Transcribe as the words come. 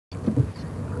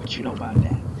What you know about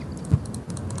that?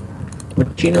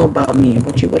 What you know about me?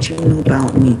 What you know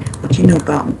about me? What you know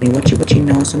about me? What you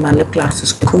know? So my lip gloss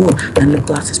is cool. My lip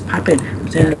gloss is popping.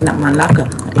 Standing at my locker.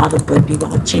 All the boys be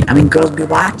watching. I mean, girls be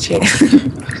watching.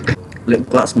 Lip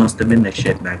gloss must have been the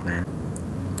shit back then.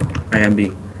 I.M.B.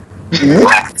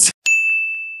 What?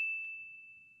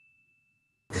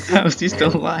 How is he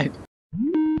still alive?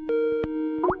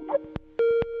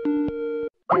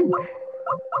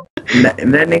 That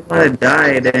nigga wanna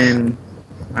die, then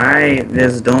alright,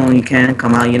 just don't, you can't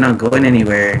come out, you're not going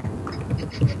anywhere.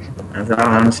 That's all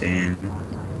I'm saying.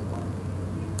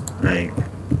 Like,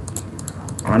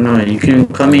 I don't know, you can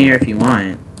come here if you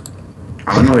want.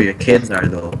 I don't know where your kids are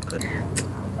though.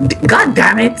 God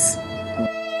damn it!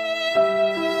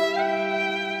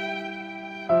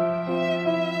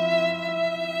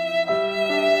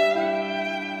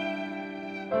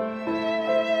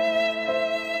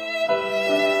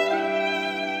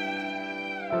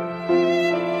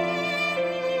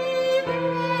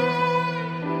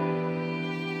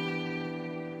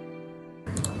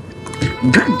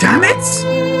 God damn it!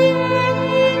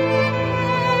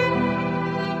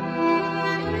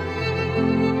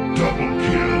 Double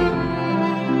kill.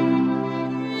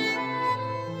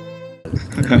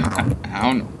 I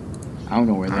don't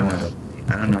know where they went.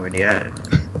 I don't know where they are.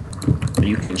 But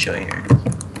you can chill here.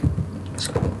 It's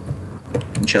cool. You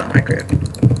can chill at my crib.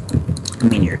 I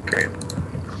mean your crib.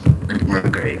 Or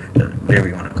grave, whatever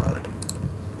you want to call it.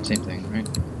 Same thing, right?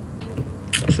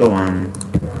 So, wanna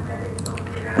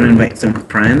invite some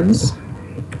friends?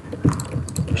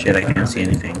 Shit, I can't see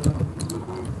anything.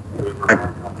 I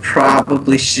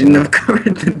probably shouldn't have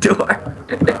covered the door.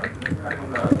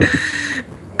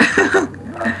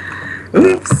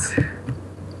 Oops.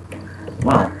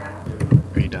 Well,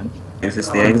 Are you done? is this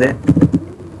the exit?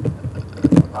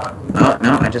 Oh,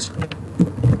 no,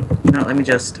 no, let me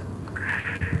just...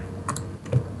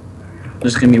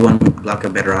 There's gonna be one block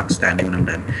of bedrock standing when I'm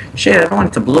done. Shit, I don't want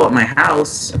it to blow up my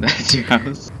house. That's your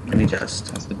house? Let me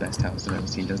just... That's the best house I've ever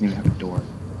seen. It doesn't even have a door.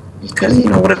 Because, you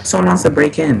know, what if someone wants to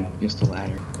break in? Just a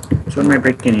ladder. So when I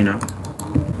break in, you know?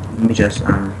 Let me just,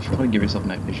 You should probably give yourself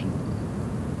night vision.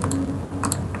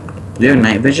 Do you have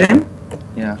night vision?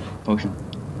 Yeah, potion.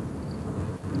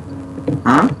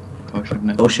 Huh? Potion of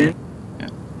night Ocean? Yeah.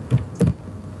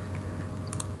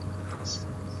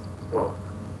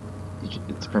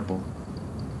 It's purple.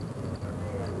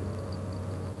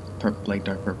 Like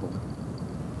dark purple.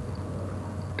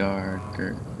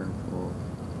 Darker purple.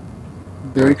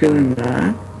 Darker than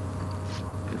that?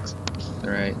 It's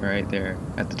right there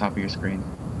at the top of your screen.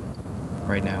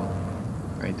 Right now.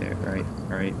 Right there.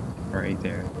 Right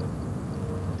there.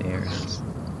 There it is.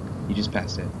 You just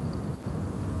passed it.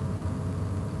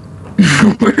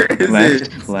 Where is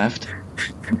it? Left.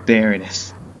 There it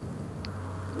is.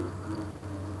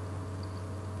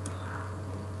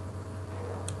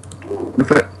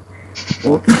 But,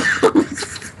 what?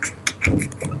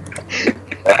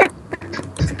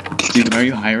 Steven, are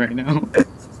you high right now?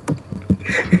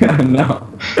 No.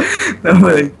 No,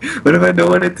 like, what if I don't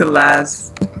want it to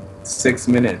last 6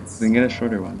 minutes? Then get a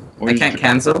shorter one. Or I just can't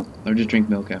cancel? Or just drink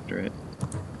milk after it.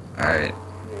 Alright.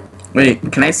 Wait,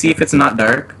 can I see if it's not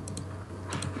dark?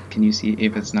 Can you see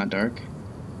if it's not dark?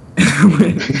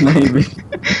 Night vision.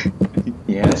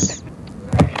 Yes.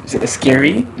 Is it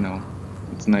scary? No.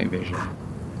 It's night vision.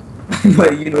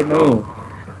 But you don't know.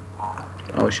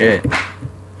 Oh shit.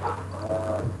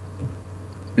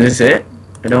 Is this it?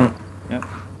 I don't... Yep.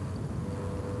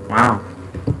 Wow.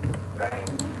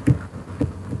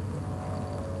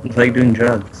 It's like doing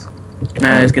drugs.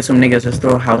 Nah, let's get some niggas, let's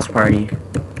throw a house party.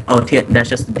 Oh, that's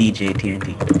just the DJ,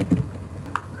 TNT.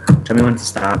 Tell me when to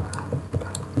stop.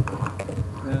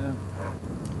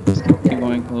 Just keep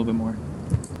going a little bit more.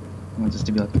 I want this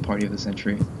to be like the party of the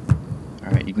century.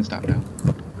 Alright, you can stop now.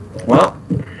 Well,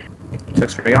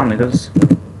 6 for y'all niggas.